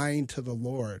 lying to the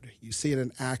Lord, you see it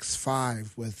in Acts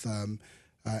 5 with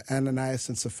Ananias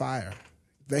and Sapphira.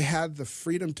 They had the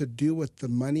freedom to do with the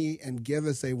money and give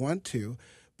as they want to,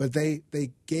 but they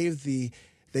gave the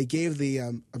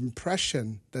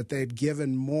impression that they had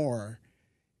given more,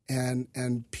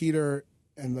 and Peter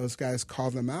and those guys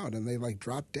called them out, and they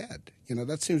dropped dead.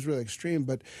 That seems really extreme,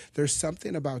 but there's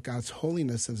something about God's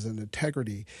holiness and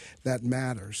integrity that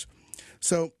matters.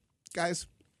 So, guys,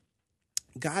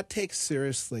 God takes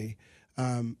seriously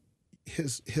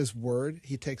his word.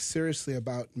 He takes seriously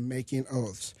about making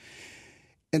oaths.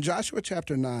 In Joshua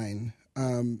chapter 9,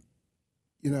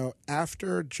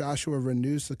 after Joshua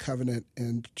renews the covenant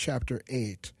in chapter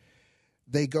 8,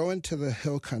 they go into the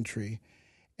hill country.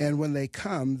 And when they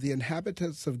come, the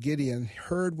inhabitants of Gideon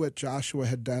heard what Joshua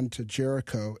had done to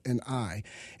Jericho and Ai.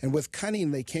 And with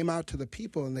cunning, they came out to the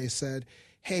people and they said,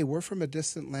 hey, we're from a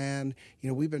distant land.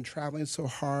 We've been traveling so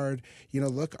hard.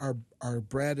 Look, our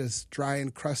bread is dry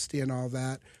and crusty and all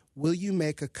that. Will you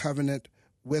make a covenant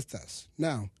with us?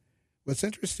 Now, what's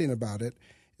interesting about it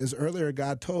is earlier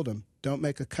God told them, don't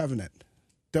make a covenant.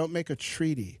 Don't make a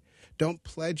treaty. Don't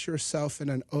pledge yourself in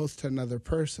an oath to another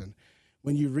person.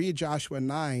 When you read Joshua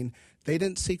 9, they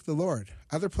didn't seek the Lord.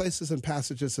 Other places and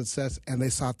passages it says, and they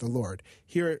sought the Lord.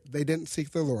 Here, they didn't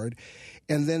seek the Lord.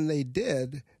 And then they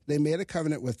did. They made a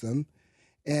covenant with them.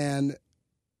 And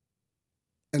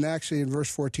actually in verse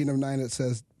 14 of 9 it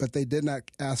says, but they did not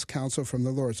ask counsel from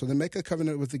the Lord. So they make a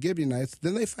covenant with the Gibeonites.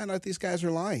 Then they find out these guys are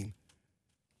lying.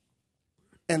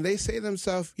 And they say to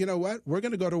themselves, you know what? We're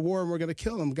going to go to war and we're going to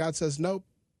kill them. God says, nope,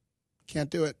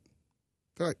 can't do it.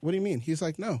 They're like, what do you mean? He's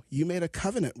like, no, you made a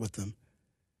covenant with them.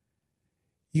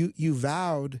 You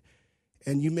vowed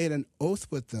and you made an oath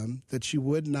with them that you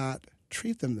would not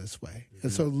treat them this way. Mm-hmm.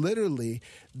 And so literally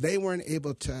they weren't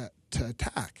able to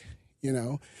attack,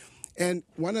 And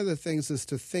one of the things is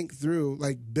to think through,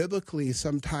 biblically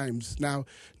sometimes. Now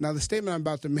the statement I'm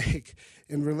about to make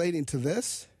in relating to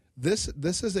this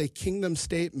is a kingdom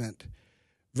statement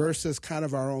versus kind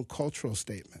of our own cultural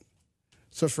statement.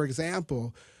 So, for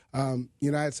example, I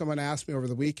had someone ask me over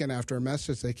the weekend after a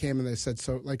message, they came and they said,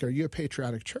 so, are you a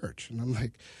patriotic church? And I'm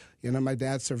like, my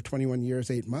dad served 21 years,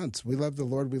 8 months. We love the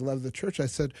Lord. We love the church. I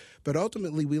said, but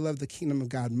ultimately we love the kingdom of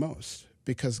God most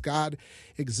because God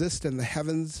exists in the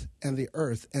heavens and the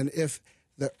earth. And if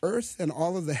the earth and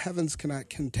all of the heavens cannot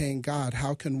contain God,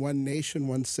 how can one nation,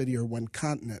 one city, or one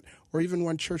continent, or even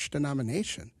one church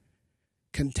denomination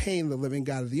contain the living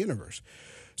God of the universe?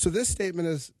 So this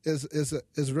statement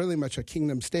is really much a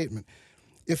kingdom statement.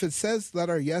 If it says, let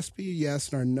our yes be yes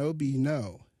and our no be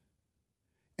no,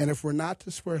 and if we're not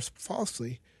to swear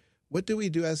falsely, what do we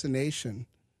do as a nation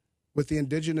with the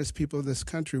indigenous people of this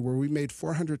country where we made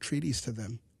 400 treaties to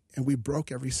them and we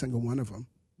broke every single one of them?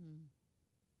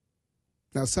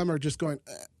 Now, some are just going,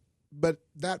 but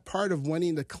that part of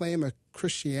wanting to claim a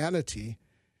Christianity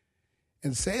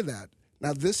and say that,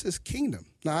 now this is kingdom.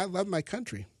 Now, I love my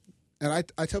country. And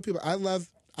I tell people, I love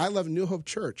New Hope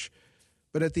Church.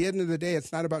 But at the end of the day,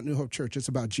 it's not about New Hope Church. It's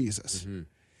about Jesus. Mm-hmm.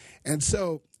 And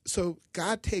so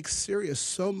God takes serious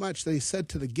so much that he said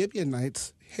to the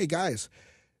Gibeonites, hey, guys,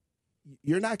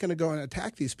 you're not going to go and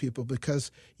attack these people because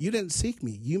you didn't seek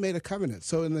me. You made a covenant.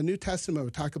 So in the New Testament,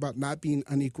 we talk about not being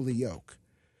unequally yoked.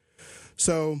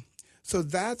 So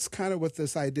that's kind of what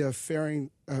this idea of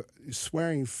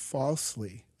swearing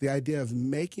falsely, the idea of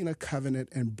making a covenant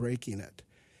and breaking it.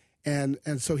 And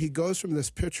so he goes from this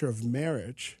picture of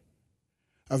marriage,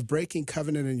 of breaking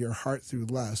covenant in your heart through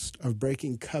lust, of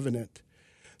breaking covenant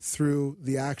through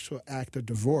the actual act of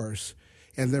divorce,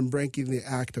 and then breaking the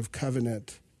act of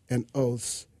covenant and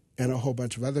oaths and a whole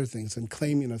bunch of other things and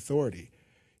claiming authority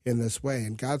in this way.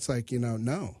 And God's like,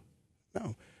 no.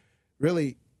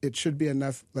 Really, it should be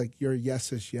enough your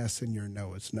yes is yes and your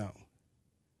no is no.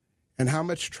 And how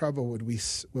much trouble would we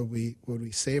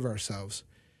save ourselves?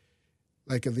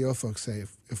 Like the old folks say,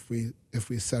 if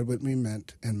we said what we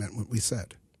meant and meant what we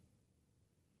said.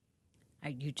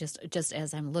 You just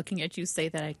as I'm looking at you say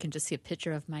that, I can just see a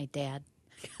picture of my dad,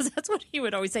 because that's what he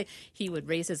would always say. He would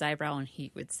raise his eyebrow and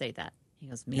he would say that. He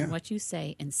goes, mean what you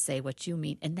say and say what you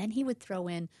mean. And then he would throw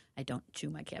in, I don't chew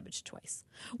my cabbage twice,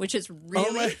 which is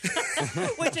really,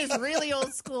 which is really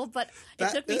old school. But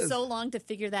it took me so long to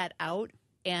figure that out.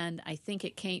 And I think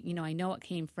it came, I know it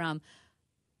came from,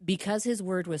 because his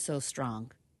word was so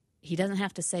strong, he doesn't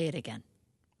have to say it again,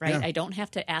 right? Yeah. I don't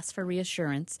have to ask for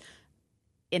reassurance.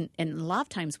 And a lot of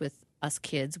times with us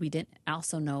kids, we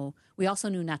also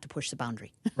knew not to push the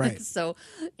boundary. Right. So,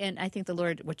 and I think the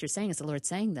Lord, what you're saying is the Lord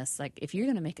saying this, like, if you're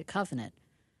going to make a covenant,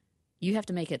 you have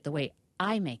to make it the way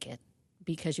I make it,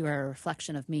 because you are a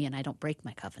reflection of me and I don't break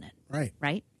my covenant. Right.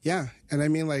 Right? Yeah. And I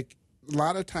mean, like, a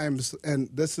lot of times, and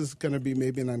this is going to be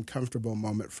maybe an uncomfortable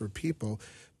moment for people,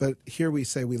 but here we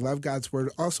say we love God's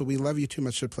word. Also, we love you too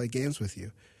much to play games with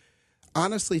you.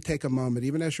 Honestly, take a moment,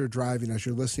 even as you're driving, as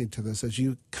you're listening to this, as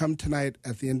you come tonight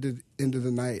at the end of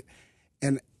the night,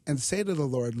 and say to the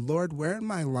Lord, Lord, where in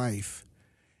my life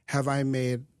have I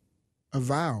made a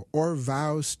vow or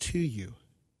vows to you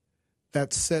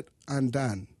that sit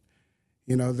undone?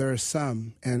 You know, there are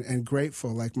some, and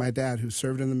grateful, like my dad who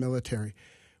served in the military,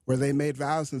 where they made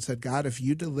vows and said, God, if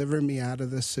you deliver me out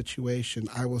of this situation,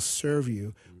 I will serve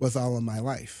you with all of my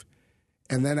life.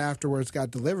 And then afterwards got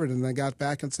delivered and then got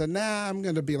back and said, nah, I'm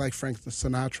going to be like Frank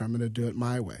Sinatra. I'm going to do it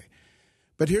my way.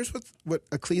 But here's what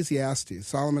Ecclesiastes,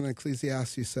 Solomon in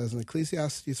Ecclesiastes says, in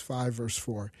Ecclesiastes 5, verse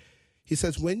 4. He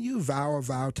says, when you vow a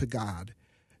vow to God,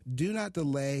 do not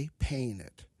delay paying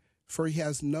it, for he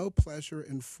has no pleasure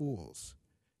in fools.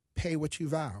 Pay what you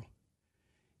vow.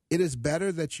 It is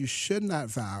better that you should not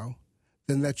vow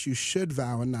than that you should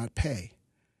vow and not pay.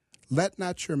 Let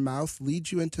not your mouth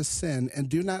lead you into sin, and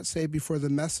do not say before the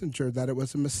messenger that it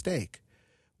was a mistake.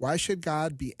 Why should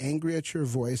God be angry at your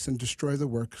voice and destroy the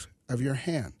works of your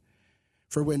hand?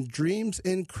 For when dreams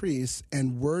increase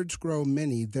and words grow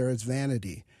many, there is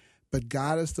vanity, but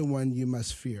God is the one you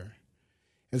must fear.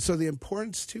 And so the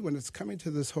importance, too, when it's coming to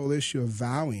this whole issue of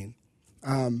vowing,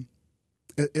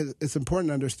 it's important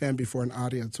to understand before an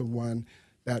audience of one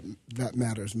that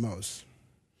matters most.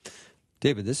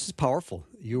 David, this is powerful.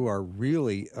 You are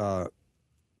really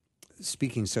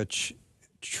speaking such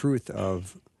truth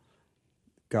of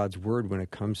God's word when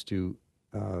it comes to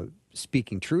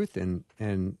speaking truth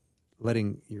and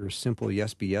letting your simple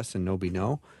yes be yes and no be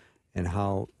no, and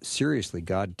how seriously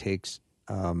God takes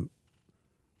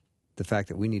the fact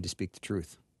that we need to speak the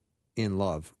truth in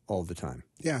love all the time.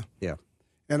 Yeah. Yeah.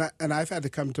 And I've had to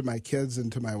come to my kids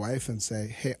and to my wife and say,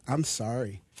 hey, I'm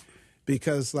sorry.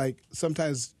 Because, like,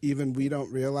 sometimes even we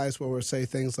don't realize when we'll say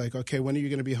things like, okay, when are you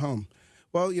going to be home?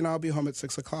 Well, I'll be home at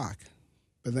 6 o'clock,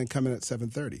 but then come in at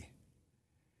 7:30.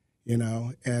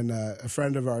 And a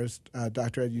friend of ours,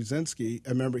 Dr. Ed Uzinski, I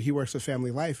remember he works with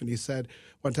Family Life, and he said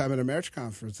one time at a marriage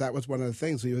conference, that was one of the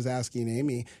things he was asking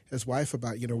Amy, his wife,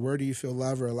 about, where do you feel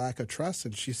love or a lack of trust?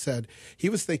 And she said, he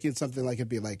was thinking something like, it'd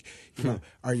be like,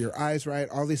 are your eyes right?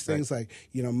 All these things right.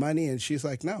 Like, money. And she's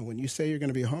like, no, when you say you're going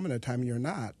to be home at a time and you're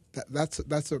not,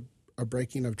 that's a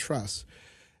breaking of trust.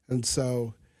 And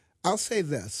so I'll say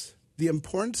this, the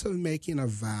importance of making a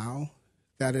vow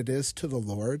that it is to the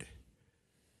Lord.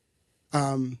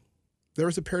 There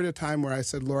was a period of time where I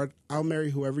said, Lord, I'll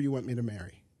marry whoever you want me to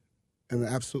marry. And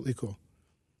absolutely cool.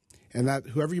 And that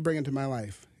whoever you bring into my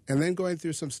life. And then going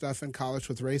through some stuff in college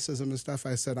with racism and stuff,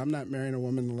 I said, I'm not marrying a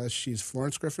woman unless she's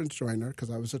Florence Griffin Joyner, because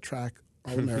I was a track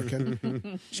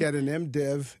All-American. She had an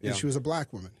MDiv, and she was a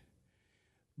black woman.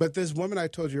 But this woman I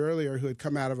told you earlier who had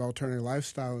come out of alternative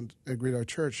lifestyle and agreed to our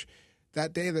church,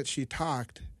 that day that she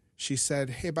talked, she said,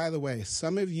 hey, by the way,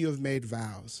 some of you have made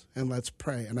vows, and let's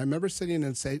pray. And I remember sitting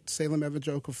in Salem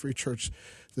Evangelical Free Church,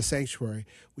 the sanctuary.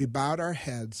 We bowed our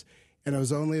heads, and it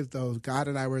was only though God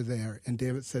and I were there. And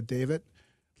David said, David,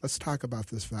 let's talk about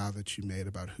this vow that you made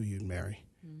about who you'd marry.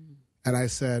 Mm. And I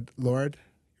said, Lord,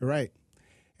 you're right.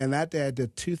 And that day I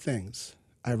did two things.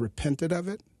 I repented of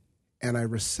it, and I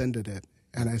rescinded it.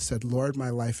 And I said, Lord, my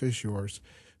life is yours,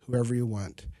 whoever you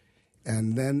want.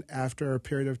 And then after a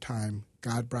period of time,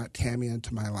 God brought Tammy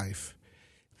into my life.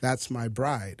 That's my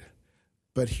bride.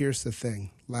 But here's the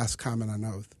thing, last comment on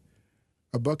oath.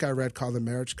 A book I read called The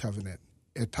Marriage Covenant,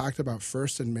 it talked about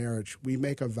first in marriage, we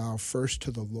make a vow first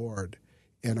to the Lord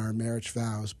in our marriage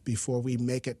vows before we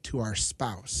make it to our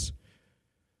spouse.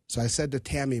 So I said to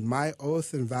Tammy, my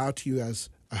oath and vow to you as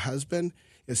a husband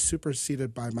is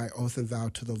superseded by my oath and vow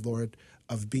to the Lord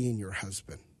of being your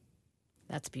husband.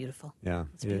 That's beautiful. Yeah,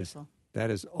 it's beautiful. That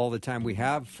is all the time we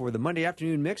have for the Monday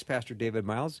Afternoon Mix. Pastor David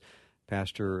Myles,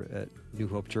 pastor at New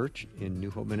Hope Church in New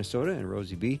Hope, Minnesota, and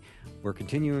Rosie B. We're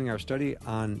continuing our study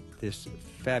on this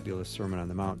fabulous Sermon on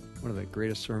the Mount, one of the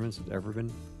greatest sermons that's ever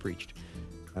been preached.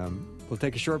 We'll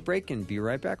take a short break and be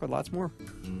right back with lots more.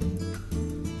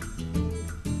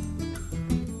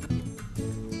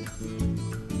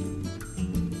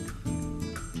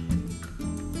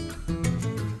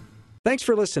 Thanks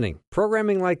for listening.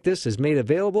 Programming like this is made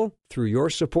available through your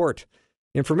support.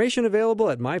 Information available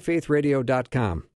at myfaithradio.com.